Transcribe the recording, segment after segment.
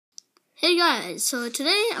Hey guys, so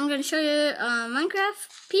today I'm going to show you a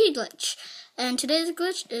Minecraft P glitch. And today's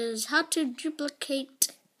glitch is how to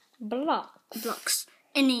duplicate blocks.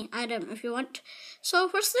 Any item if you want. So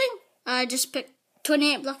first thing, I just picked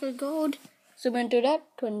 28 blocks of gold. Zoom into that,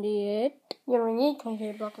 28. You don't need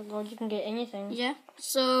 28 blocks of gold, you can get anything. Yeah,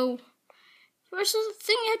 so first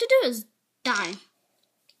thing you have to do is die.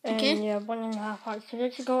 And okay? you have 1.5 hearts, so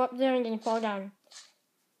let's go up there and then you fall down.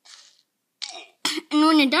 And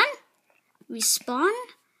when you're done, respawn.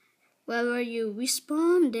 Wherever you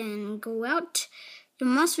respawn, then go out. You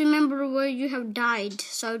must remember where you have died.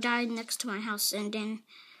 So I died next to my house. And then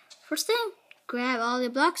first thing, grab all your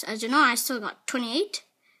blocks. As you know, I still got 28.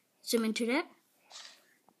 Zoom into that.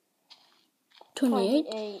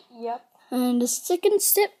 28. Yep. And the second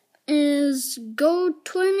step is go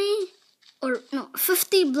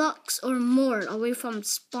 50 blocks or more away from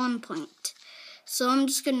spawn point. So I'm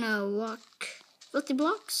just gonna walk 50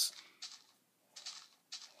 blocks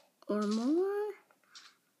or more.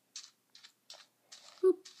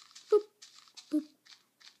 Boop, boop, boop.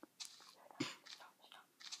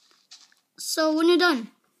 So when you're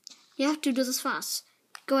done, you have to do this fast.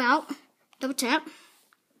 Go out, double tap,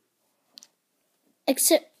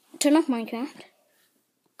 exit, turn off Minecraft,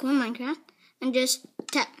 go on Minecraft, and just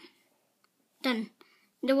tap. Done.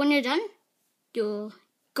 Then when you're done, you'll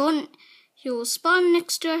spawn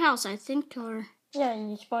next to your house, I think, or... Yeah,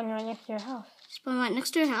 you spawn right next to your house. Spawn right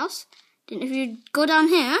next to your house. Then if you go down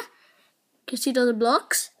here, you can see those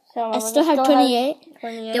blocks. So I still have 28.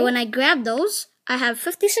 28. Then when I grab those, I have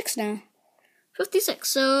 56 now. 56.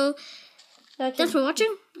 So, thanks for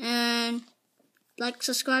watching. And like,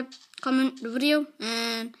 subscribe, comment the video,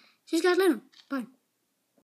 and see you guys later.